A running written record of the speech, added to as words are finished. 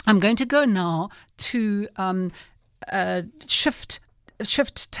I'm going to go now to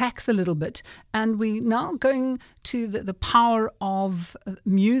shift tacks a little bit, and we're now going to the power of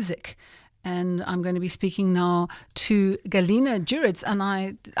music. And I'm going to be speaking now to Galina Juritz, and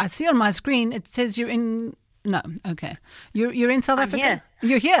I see on my screen it says you're in. No, okay. You're in South Africa? Here.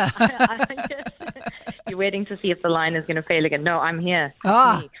 You're here. You're waiting to see if the line is going to fail again. No, I'm here.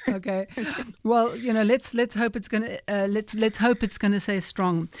 Okay. Well, let's hope it's going to let's hope it's going to stay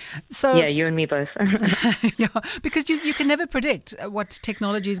strong. So yeah, you and me both. Yeah, because you can never predict what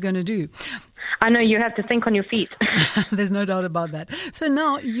technology is going to do. I know, you have to think on your feet. There's no doubt about that. So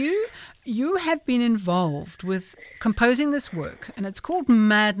now you have been involved with composing this work, and it's called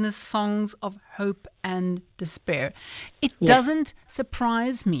Madness: Songs of Hope and Despair. It doesn't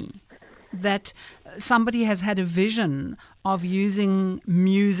surprise me that somebody has had a vision of using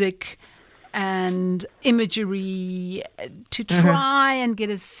music and imagery to try and get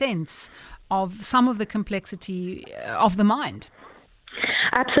a sense of some of the complexity of the mind.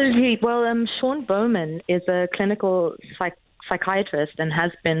 Absolutely. Well, Sean Bowman is a clinical psychiatrist and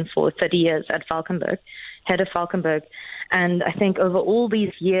has been for 30 years at Falkenberg, head of Falkenberg. And I think over all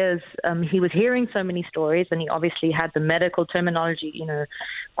these years, he was hearing so many stories, and he obviously had the medical terminology,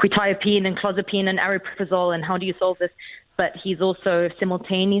 quetiapine and clozapine and aripiprazole, and how do you solve this? But he's also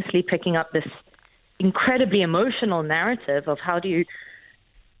simultaneously picking up this incredibly emotional narrative of how do you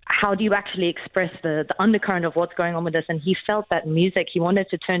actually express the undercurrent of what's going on with this. And he felt that music, he wanted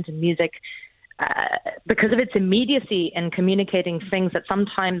to turn to music because of its immediacy in communicating things that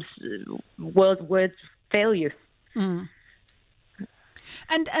sometimes words fail you. Mm.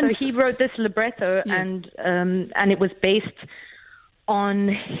 And so he wrote this libretto, yes. and it was based on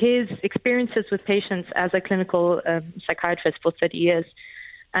his experiences with patients as a clinical psychiatrist for 30 years,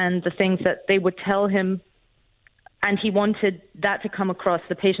 and the things that they would tell him. And he wanted that to come across,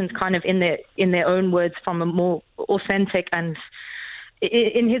 the patients kind of in their own words, from a more authentic and,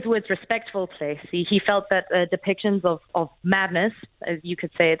 in his words, respectful place. He felt that depictions of madness, as you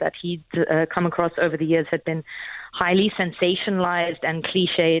could say, that he'd come across over the years had been highly sensationalized and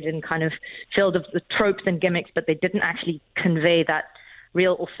cliched and kind of filled with the tropes and gimmicks, but they didn't actually convey that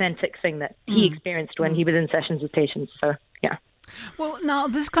real authentic thing that he experienced when he was in sessions with patients. So, yeah. Well, now,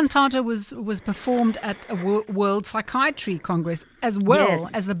 this cantata was performed at a World Psychiatry Congress as well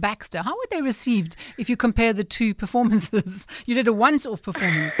as the Baxter. How were they received if you compare the two performances? You did a once-off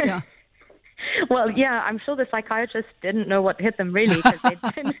performance, yeah. Well, yeah, I'm sure the psychiatrists didn't know what hit them, really, because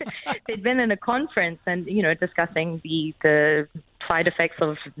they'd been in a conference and, discussing the side effects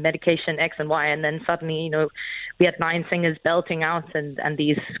of medication X and Y, and then suddenly, we had 9 singers belting out and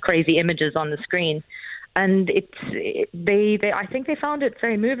these crazy images on the screen. And I think they found it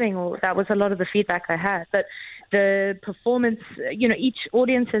very moving, or that was a lot of the feedback I had. But the performance, each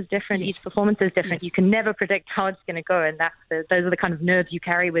audience is different, each performance is different. You can never predict how it's going to go, and those are the kind of nerves you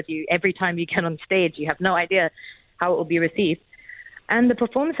carry with you every time you get on stage. You have no idea how it will be received. And the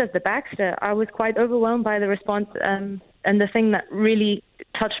performance of the Baxter, I was quite overwhelmed by the response. And the thing that really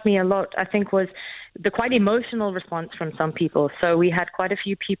touched me a lot, I think, was the quite emotional response from some people. So we had quite a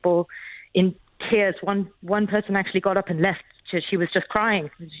few people in tears. One person actually got up and left. She was just crying.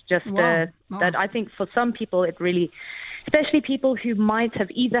 That I think for some people it really, especially people who might have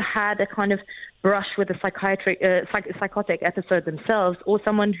either had a kind of brush with a psychotic episode themselves, or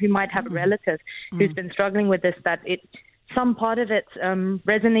someone who might have a relative who's been struggling with this, that some part of it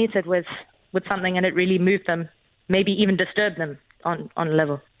resonated with something, and it really moved them, maybe even disturbed them on a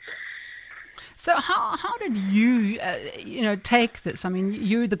level. So how did you, take this? I mean,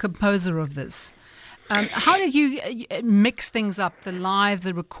 you're the composer of this. How did you mix things up, the live,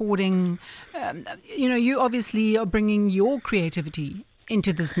 the recording? You obviously are bringing your creativity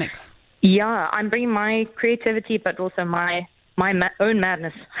into this mix. Yeah, I'm bringing my creativity, but also my own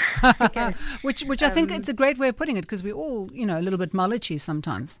madness. Which I think it's a great way of putting it, because we're all, a little bit mullachy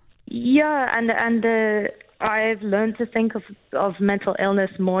sometimes. Yeah, and I've learned to think of mental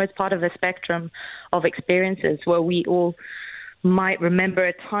illness more as part of a spectrum of experiences, where we all might remember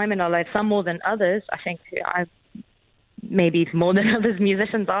a time in our life, some more than others. I think maybe more than others.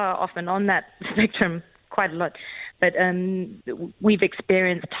 Musicians are often on that spectrum quite a lot. But we've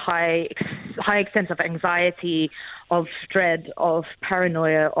experienced high extents of anxiety, of dread, of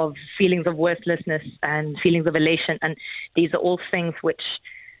paranoia, of feelings of worthlessness and feelings of elation. And these are all things which,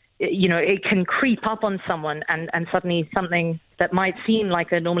 it can creep up on someone, and suddenly something that might seem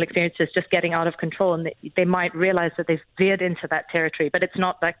like a normal experience is just getting out of control, and they might realize that they've veered into that territory. But it's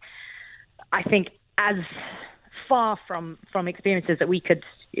not like, I think, as far from experiences that we could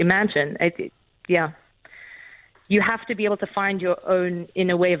imagine. you have to be able to find your own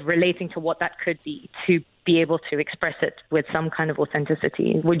inner way of relating to what that could be to be able to express it with some kind of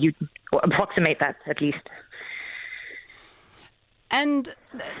authenticity. Would you approximate that at least? And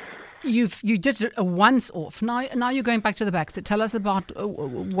you did a once off. Now you're going back to the Baxter. Tell us about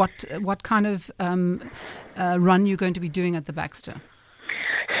what kind of run you're going to be doing at the Baxter.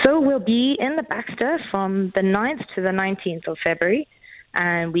 So we'll be in the Baxter from the 9th to the 19th of February.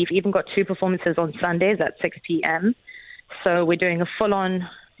 And we've even got 2 performances on Sundays at 6 p.m. So we're doing a full-on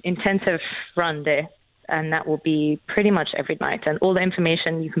intensive run there. And that will be pretty much every night. And all the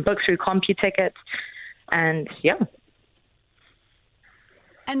information you can book through CompuTicket. And yeah.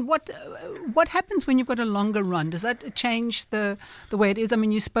 And what happens when you've got a longer run? Does that change the way it is? I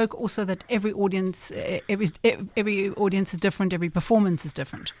mean, you spoke also that every audience is different, every performance is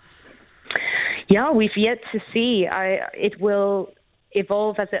different. Yeah, we've yet to see. It will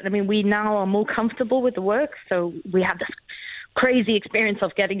evolve as it. I mean, we now are more comfortable with the work, so we have this crazy experience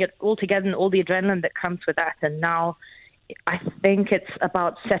of getting it all together and all the adrenaline that comes with that. And now, I think it's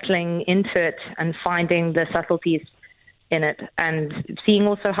about settling into it and finding the subtleties in it and seeing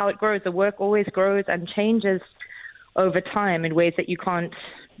also how it grows. The work always grows and changes over time in ways that you can't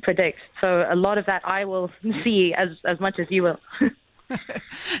predict. So a lot of that I will see as much as you will.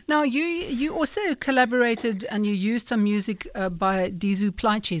 Now, you also collaborated and you used some music by Dizu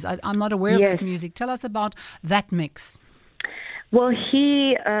Plaichis. I'm not aware of that music. Tell us about that mix. Well,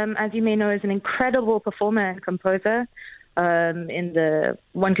 he, as you may know, is an incredible performer and composer in the,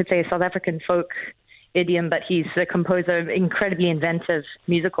 one could say, South African folk idiom, but he's a composer, incredibly inventive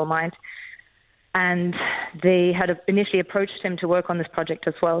musical mind. And they had initially approached him to work on this project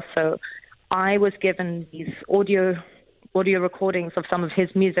as well. So I was given these audio recordings of some of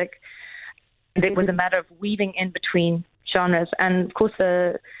his music. And it was a matter of weaving in between genres. And of course,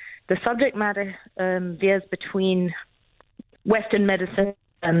 the subject matter veers between Western medicine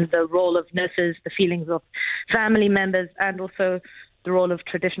and the role of nurses, the feelings of family members, and also the role of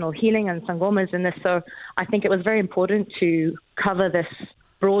traditional healing and sangomas in this. So I think it was very important to cover this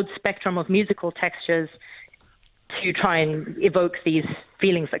broad spectrum of musical textures to try and evoke these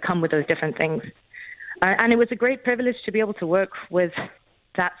feelings that come with those different things. And it was a great privilege to be able to work with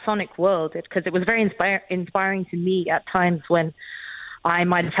that sonic world, because it was very inspiring to me at times when I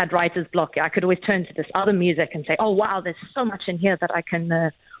might have had writer's block. I could always turn to this other music and say, oh, wow, there's so much in here that I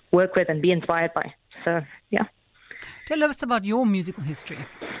can work with and be inspired by. So, yeah. Tell us about your musical history.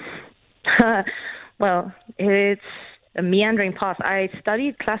 Well, it's a meandering path. I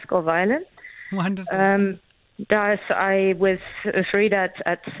studied classical violin. Wonderful. I was a reader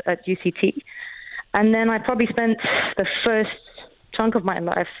at UCT. And then I probably spent the first chunk of my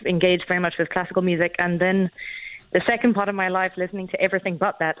life engaged very much with classical music, and then the second part of my life listening to everything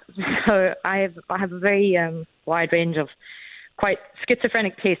but that. So I have a very wide range of quite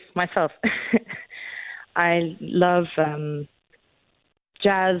schizophrenic tastes myself. I love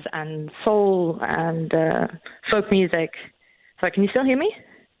jazz and soul and folk music. Sorry, can you still hear me?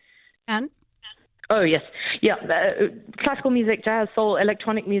 And? Oh, yes. Yeah, classical music, jazz, soul,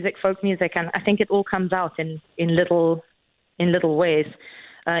 electronic music, folk music, and I think it all comes out in little ways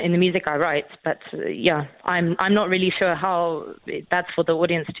in the music I write. But yeah, I'm not really sure how that's for the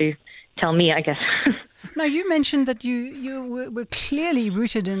audience to tell me, I guess. Now, you mentioned that you were clearly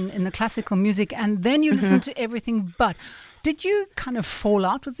rooted in the classical music, and then you listened to everything but. Did you kind of fall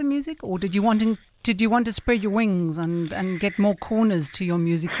out with the music, or did you want to spread your wings and get more corners to your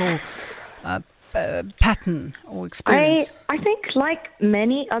musical pattern or experience? I think, like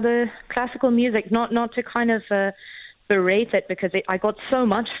many other classical music, not to kind of berate it, because I got so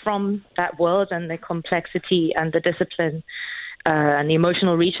much from that world and the complexity and the discipline and the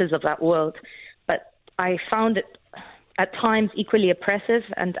emotional reaches of that world. But I found it at times equally oppressive,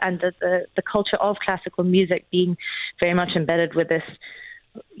 and the culture of classical music being very much embedded with this,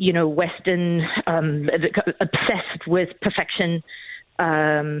 Western, obsessed with perfection,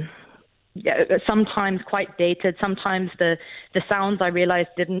 sometimes quite dated. Sometimes the sounds I realized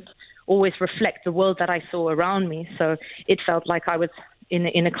didn't always reflect the world that I saw around me. So it felt like I was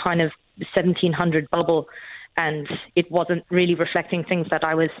in a kind of 1700 bubble, and it wasn't really reflecting things that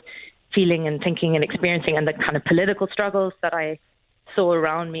I was feeling and thinking and experiencing, and the kind of political struggles that I saw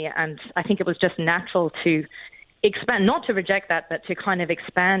around me. And I think it was just natural to expand, not to reject that, but to kind of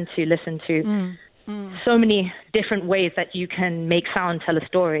expand, to listen to so many different ways that you can make sound tell a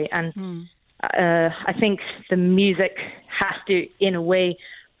story. And I think the music has to, in a way,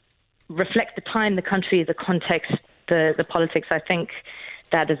 reflect the time, the country, the context, the politics. I think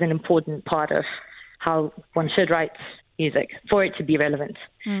that is an important part of how one should write, music for it to be relevant.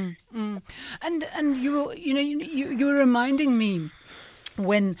 And you were reminding me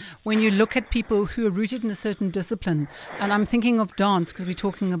when you look at people who are rooted in a certain discipline, and I'm thinking of dance because we're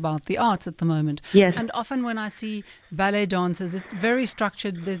talking about the arts at the moment. Yes. And often when I see ballet dancers, it's very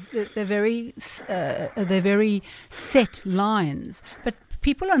structured. They're very set lines, but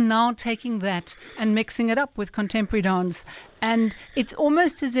people are now taking that and mixing it up with contemporary dance. And it's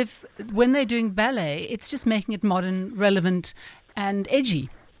almost as if when they're doing ballet, it's just making it modern, relevant, and edgy.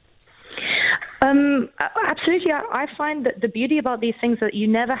 Absolutely. I find that the beauty about these things is that you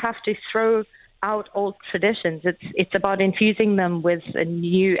never have to throw out old traditions. It's about infusing them with a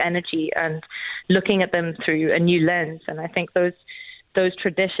new energy and looking at them through a new lens. And I think those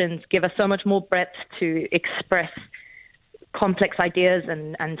traditions give us so much more breadth to express complex ideas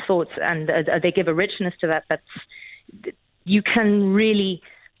and thoughts, and they give a richness to that you can really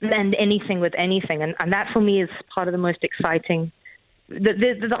blend anything with anything, and that for me is part of the most exciting.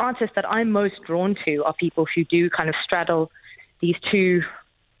 The artists that I'm most drawn to are people who do kind of straddle these 2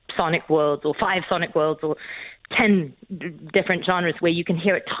 sonic worlds or 5 sonic worlds or 10 different genres, where you can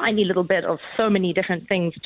hear a tiny little bit of so many different things